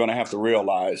folks are going to have to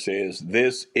realize is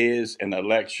this is an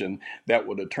election that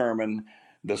will determine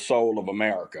the soul of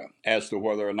America as to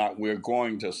whether or not we're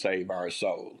going to save our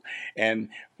soul. And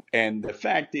the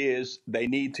fact is, they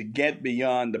need to get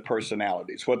beyond the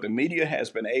personalities. What the media has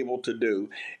been able to do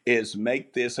is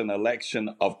make this an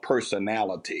election of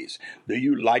personalities. Do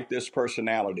you like this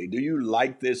personality? Do you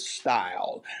like this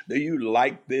style? Do you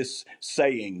like this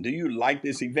saying? Do you like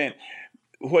this event?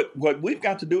 What we've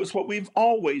got to do is what we've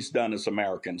always done as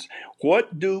Americans.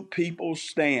 What do people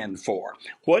stand for?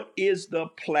 What is the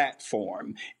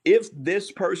platform? If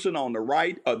this person on the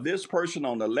right or this person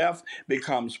on the left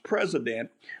becomes president,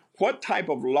 what type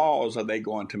of laws are they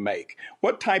going to make?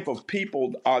 What type of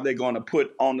people are they going to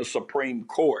put on the Supreme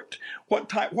Court?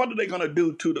 What are they going to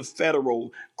do to the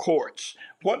federal courts?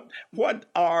 What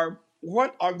are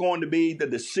going to be the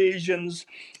decisions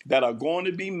that are going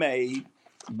to be made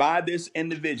by this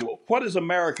individual? What is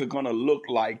America going to look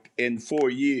like in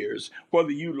 4 years? Whether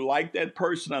you like that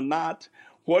person or not,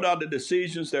 what are the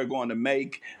decisions they're going to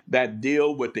make that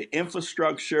deal with the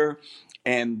infrastructure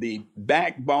and the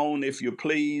backbone, if you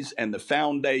please, and the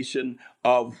foundation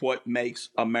of what makes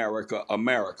America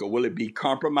America? Will it be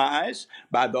compromised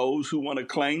by those who want to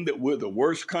claim that we're the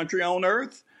worst country on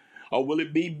earth? Or will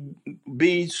it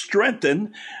be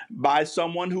strengthened by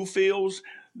someone who feels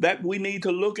that we need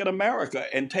to look at America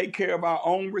and take care of our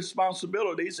own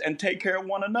responsibilities and take care of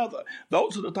one another?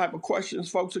 Those are the type of questions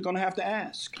folks are going to have to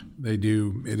ask. They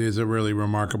do. It is a really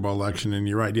remarkable election, and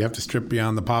you're right. You have to strip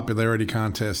beyond the popularity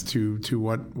contest to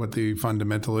what the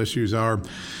fundamental issues are.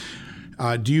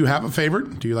 Do you have a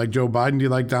favorite? Do you like Joe Biden? Do you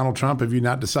like Donald Trump? Have you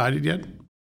not decided yet?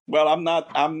 Well,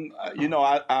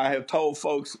 I have told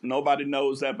folks nobody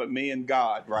knows that but me and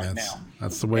God now.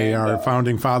 That's the way our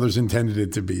founding fathers intended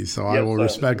it to be. So I will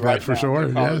respect that for sure.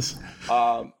 Yes.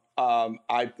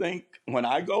 I think when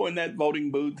I go in that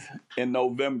voting booth in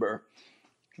November,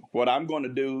 what I'm going to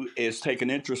do is take an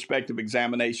introspective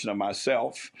examination of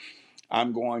myself.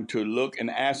 I'm going to look and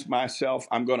ask myself,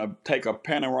 I'm going to take a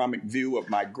panoramic view of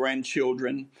my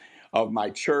grandchildren, of my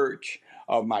church,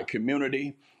 of my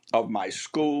community, of my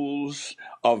schools,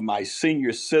 of my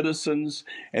senior citizens.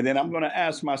 And then I'm going to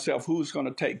ask myself, who's going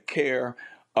to take care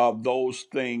of those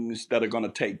things that are going to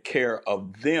take care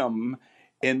of them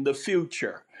in the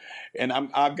future? And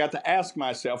I've got to ask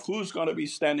myself, who's going to be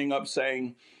standing up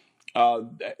saying,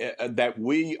 that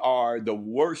we are the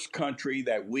worst country,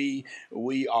 that we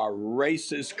are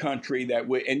racist country, that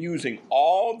we and using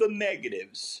all the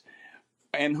negatives,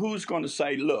 and who's going to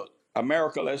say, look,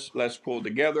 America, let's pull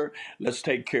together, let's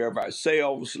take care of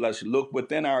ourselves, let's look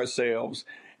within ourselves,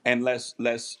 and let's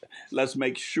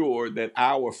make sure that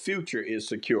our future is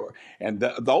secure. And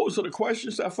those are the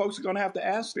questions that folks are going to have to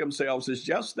ask themselves. It's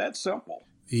just that simple.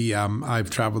 I've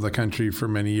traveled the country for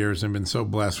many years and been so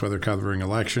blessed, whether covering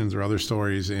elections or other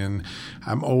stories. And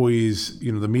I'm always,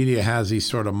 the media has these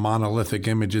sort of monolithic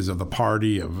images of the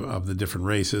party, of the different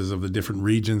races, of the different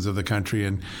regions of the country.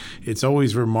 And it's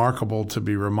always remarkable to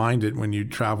be reminded when you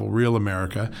travel real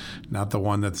America, not the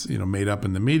one that's, made up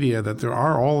in the media, that there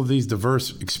are all of these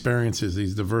diverse experiences,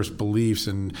 these diverse beliefs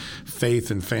and faith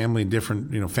and family,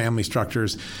 different, family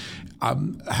structures.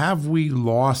 Have we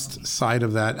lost sight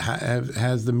of that?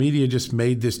 Has the media just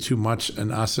made this too much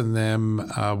an us and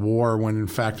them war, when in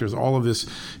fact there's all of this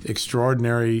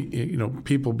extraordinary,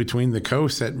 people between the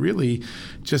coasts that really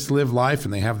just live life,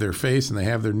 and they have their faith and they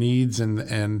have their needs,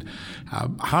 and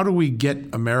how do we get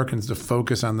Americans to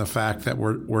focus on the fact that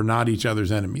we're not each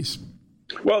other's enemies?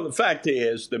 Well, the fact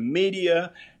is, the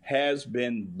media has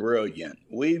been brilliant.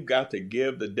 We've got to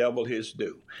give the devil his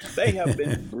due. They have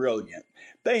been brilliant.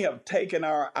 They have taken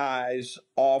our eyes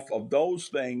off of those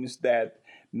things that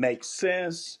make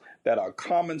sense, that are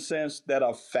common sense, that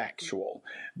are factual.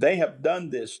 They have done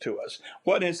this to us.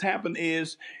 What has happened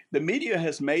is the media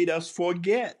has made us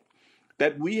forget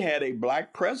that we had a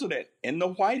black president in the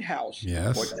White House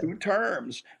for 2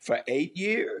 terms, for 8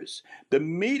 years. The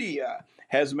media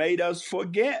has made us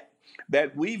forget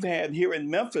that we've had here in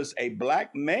Memphis a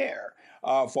black mayor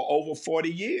for over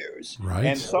 40 years. Right.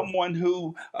 And someone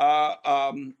who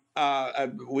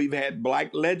we've had black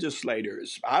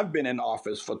legislators. I've been in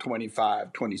office for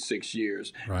 25, 26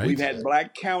 years. Right. We've had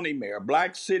black county mayor,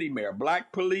 black city mayor,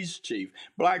 black police chief,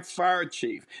 black fire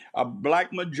chief, a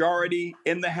black majority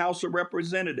in the House of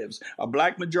Representatives, a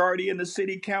black majority in the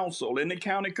city council, in the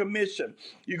county commission.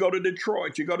 You go to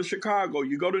Detroit, you go to Chicago,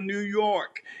 you go to New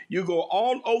York, you go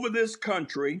all over this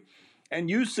country, and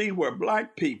you see where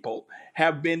black people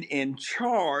have been in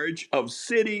charge of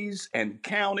cities and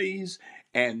counties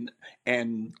and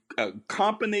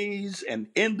companies and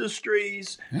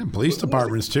industries. And police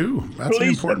departments too. That's the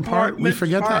important part. We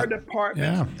forget fire that.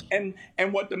 departments. Yeah.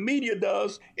 And what the media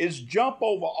does is jump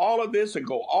over all of this and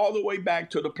go all the way back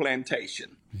to the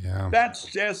plantation. Yeah. That's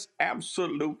just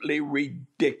absolutely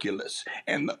ridiculous.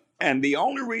 And the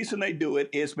only reason they do it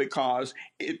is because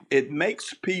it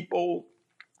makes people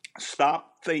stop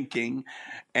thinking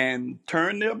and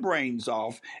turn their brains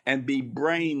off and be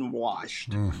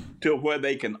brainwashed to where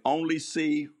they can only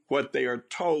see what they are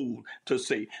told to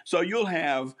see. So you'll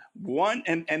have one,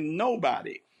 and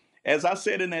nobody, as I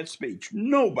said in that speech,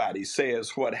 nobody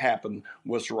says what happened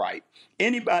was right.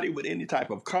 Anybody with any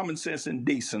type of common sense and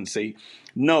decency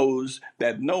knows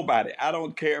that nobody, I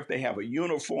don't care if they have a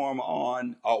uniform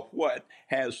on or what,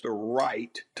 has the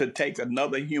right to take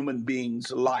another human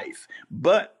being's life.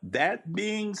 But that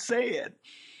being said,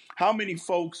 how many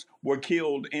folks were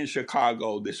killed in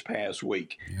Chicago this past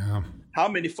week? Yeah. How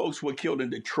many folks were killed in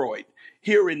Detroit?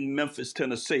 Here in Memphis,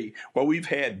 Tennessee, where we've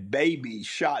had babies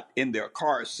shot in their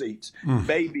car seats,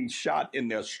 babies shot in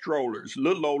their strollers,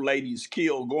 little old ladies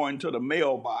killed going to the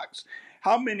mailbox.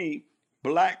 How many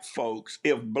black folks,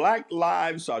 if black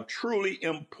lives are truly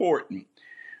important,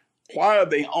 why are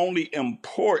they only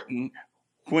important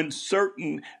when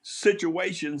certain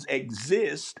situations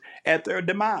exist at their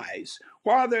demise?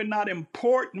 Why are they not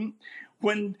important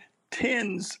when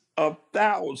tens of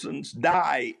thousands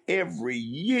die every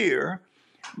year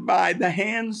by the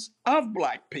hands of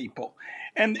black people?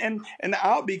 And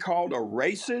I'll be called a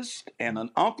racist and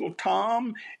an Uncle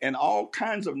Tom and all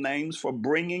kinds of names for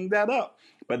bringing that up.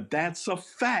 But that's a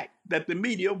fact that the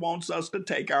media wants us to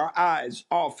take our eyes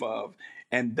off of.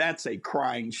 And that's a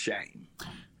crying shame.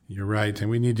 You're right. And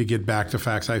we need to get back to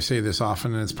facts. I say this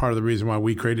often, and it's part of the reason why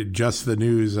we created Just the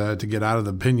News, to get out of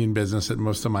the opinion business that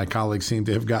most of my colleagues seem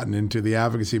to have gotten into, the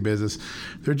advocacy business.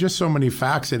 There are just so many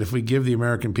facts that if we give the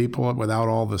American people, without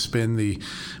all the spin,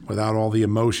 without all the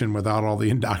emotion, without all the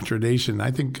indoctrination,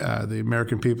 I think the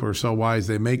American people are so wise,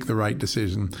 they make the right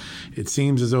decision. It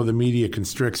seems as though the media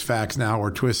constricts facts now or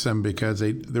twists them because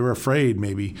they're afraid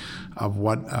maybe of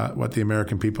what the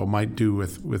American people might do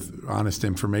with honest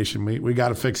information. We got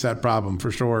to fix that problem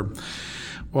for sure.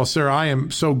 Well, sir, I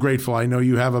am so grateful. I know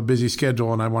you have a busy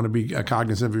schedule, and I want to be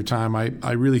cognizant of your time.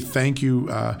 I really thank you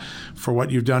for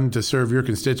what you've done to serve your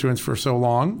constituents for so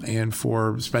long, and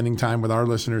for spending time with our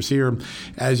listeners here.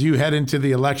 As you head into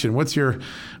the election, what's your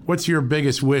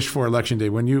biggest wish for Election Day?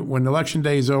 When Election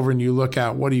Day is over and you look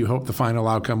out, what do you hope the final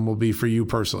outcome will be for you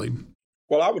personally?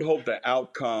 Well, I would hope the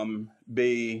outcome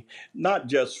be not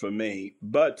just for me,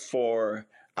 but for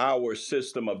our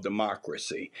system of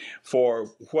democracy, for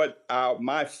what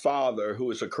my father,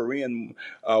 who is a Korean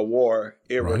War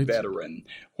era Right. veteran,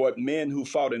 what men who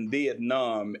fought in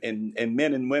Vietnam, and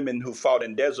men and women who fought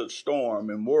in Desert Storm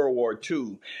and World War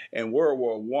II and World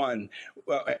War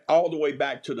I, all the way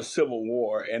back to the Civil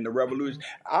War and the Revolution.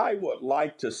 I would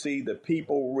like to see the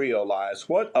people realize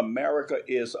what America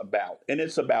is about. And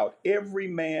it's about every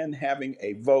man having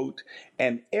a vote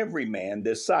and every man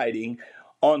deciding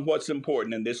on what's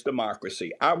important in this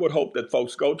democracy. I would hope that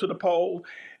folks go to the poll,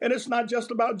 and it's not just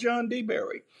about John D.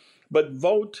 Berry, but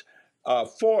vote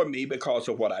for me because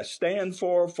of what I stand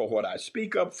for what I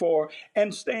speak up for,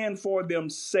 and stand for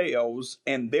themselves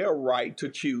and their right to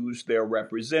choose their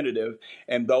representative,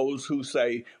 and those who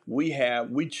say we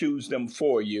choose them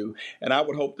for you. And I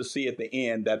would hope to see at the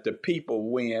end that the people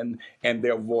win and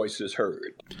their voice is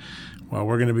heard. Well,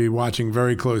 we're going to be watching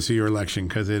very closely your election,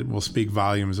 because it will speak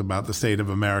volumes about the state of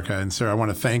America. And, sir, I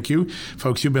want to thank you.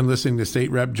 Folks, you've been listening to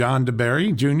State Rep John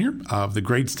DeBerry, Jr. of the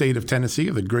great state of Tennessee,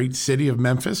 of the great city of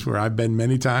Memphis, where I've been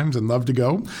many times and love to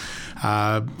go.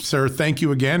 Sir, thank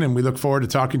you again, and we look forward to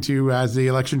talking to you as the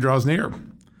election draws near.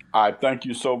 I thank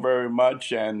you so very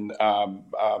much, and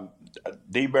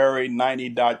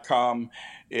dberry90.com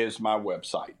is my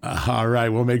website. All right.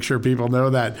 We'll make sure people know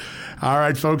that. All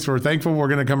right, folks, we're thankful. We're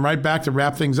going to come right back to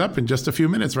wrap things up in just a few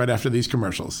minutes right after these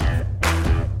commercials.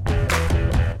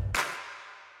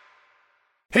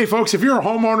 Hey, folks, if you're a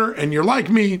homeowner and you're like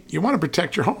me, you want to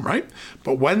protect your home, right?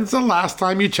 But when's the last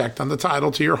time you checked on the title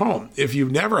to your home? If you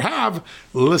never have,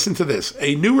 listen to this.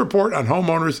 A new report on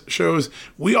homeowners shows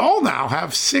we all now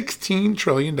have $16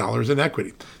 trillion in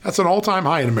equity. That's an all-time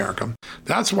high in America.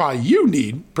 That's why you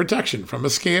need protection from a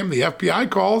scam the FBI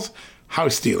calls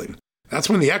house stealing. That's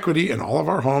when the equity in all of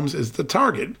our homes is the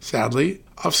target, sadly,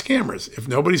 of scammers. If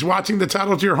nobody's watching the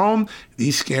title to your home,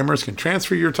 these scammers can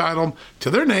transfer your title to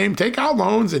their name, take out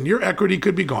loans, and your equity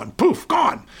could be gone. Poof,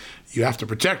 gone. You have to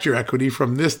protect your equity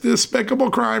from this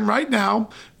despicable crime right now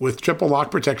with triple lock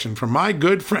protection from my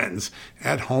good friends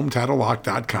at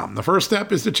HomeTitleLock.com. The first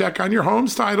step is to check on your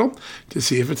home's title to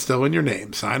see if it's still in your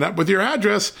name. Sign up with your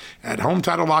address at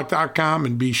HomeTitleLock.com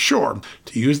and be sure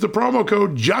to use the promo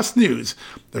code JUSTNEWS.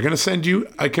 They're going to send you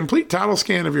a complete title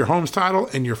scan of your home's title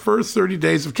and your first 30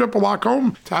 days of triple lock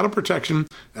home title protection.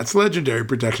 That's legendary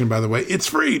protection, by the way. It's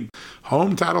free.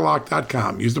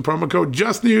 HomeTitleLock.com. Use the promo code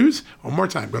JUSTNEWS. One more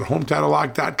time, go to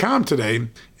HomeTitleLock.com today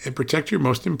and protect your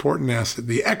most important asset,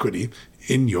 the equity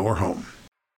in your home.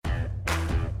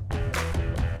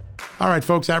 All right,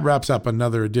 folks, that wraps up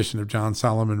another edition of John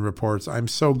Solomon Reports. I'm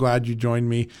so glad you joined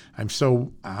me. I'm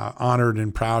so honored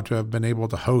and proud to have been able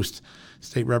to host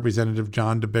State Representative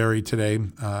John DeBerry today,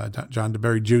 John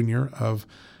DeBerry Jr. of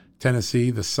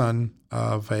Tennessee, the son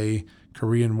of a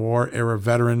Korean War era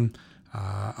veteran,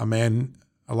 a man,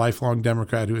 a lifelong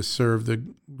Democrat who has served the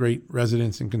great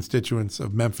residents and constituents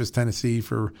of Memphis, Tennessee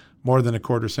for more than a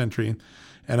quarter century,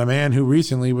 and a man who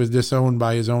recently was disowned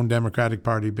by his own Democratic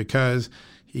Party because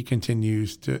he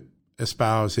continues to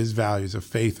espouse his values of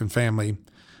faith and family,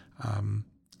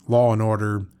 law and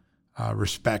order,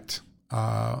 respect,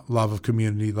 love of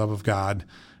community, love of God.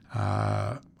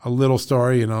 A little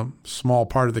story in a small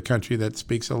part of the country that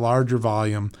speaks a larger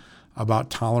volume about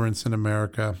tolerance in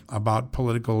America, about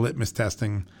political litmus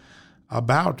testing,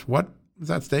 about what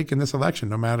is at stake in this election,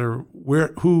 no matter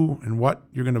who and what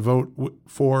you're going to vote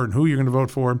for and who you're going to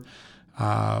vote for.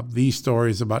 These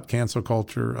stories about cancel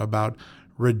culture, about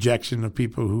rejection of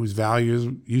people whose values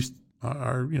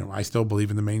are, I still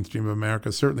believe in the mainstream of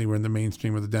America. Certainly we're in the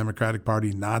mainstream of the Democratic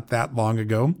Party not that long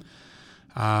ago.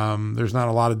 There's not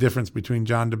a lot of difference between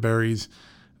John DeBerry's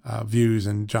views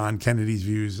and John Kennedy's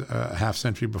views a half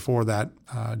century before that.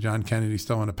 John Kennedy's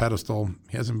still on a pedestal.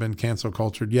 He hasn't been cancel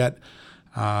cultured yet.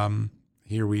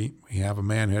 Here we have a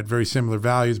man who had very similar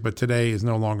values, but today is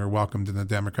no longer welcomed in the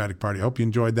Democratic Party. I hope you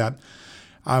enjoyed that.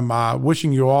 I'm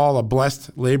wishing you all a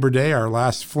blessed Labor Day, our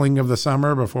last fling of the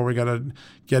summer before we got to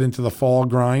get into the fall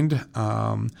grind.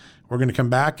 We're going to come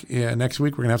back next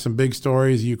week. We're going to have some big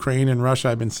stories. Ukraine and Russia.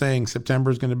 I've been saying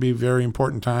September is going to be a very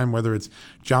important time, whether it's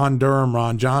John Durham,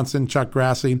 Ron Johnson, Chuck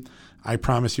Grassley. I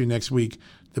promise you next week,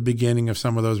 the beginning of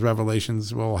some of those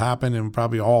revelations will happen, and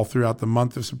probably all throughout the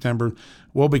month of September.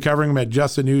 We'll be covering them at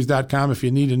justthenews.com. If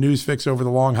you need a news fix over the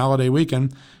long holiday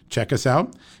weekend, check us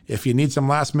out. If you need some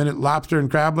last-minute lobster and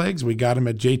crab legs, we got them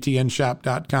at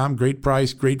jtnshop.com. Great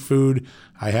price, great food.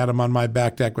 I had them on my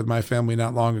back deck with my family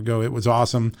not long ago. It was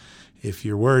awesome. If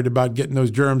you're worried about getting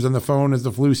those germs on the phone as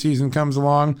the flu season comes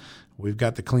along, we've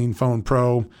got the Clean Phone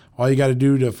Pro. All you got to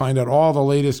do to find out all the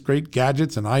latest great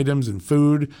gadgets and items and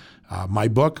food, my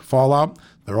book, Fallout,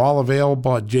 they're all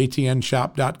available at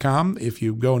jtnshop.com. If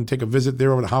you go and take a visit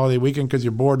there over the holiday weekend because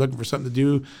you're bored looking for something to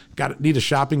do, need a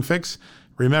shopping fix,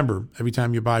 remember, every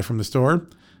time you buy from the store,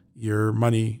 your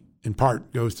money in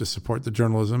part goes to support the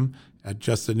journalism at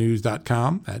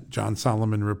justthenews.com, at John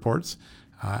Solomon Reports,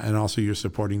 and also you're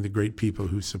supporting the great people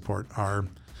who support our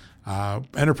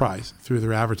enterprise through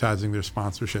their advertising, their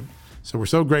sponsorship. So we're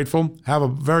so grateful. Have a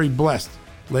very blessed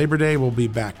Labor Day. We'll be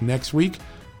back next week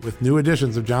with new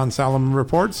editions of John Solomon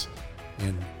Reports.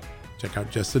 And check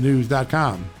out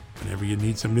justthenews.com whenever you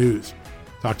need some news.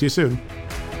 Talk to you soon.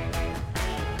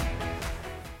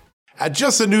 At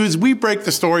Just the News, we break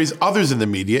the stories others in the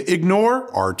media ignore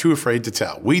or are too afraid to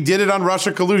tell. We did it on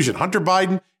Russia collusion, Hunter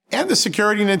Biden, and the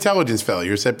security and intelligence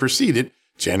failures that preceded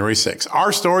January 6th.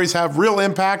 Our stories have real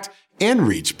impact and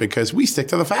reach because we stick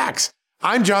to the facts.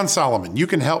 I'm John Solomon. You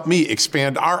can help me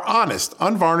expand our honest,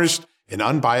 unvarnished, and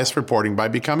unbiased reporting by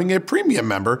becoming a premium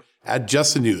member at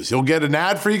Just the News. You'll get an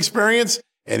ad-free experience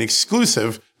and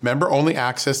exclusive member-only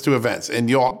access to events, and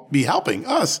you'll be helping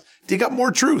us dig up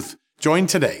more truth. Join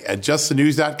today at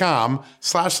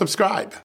justthenews.com/subscribe.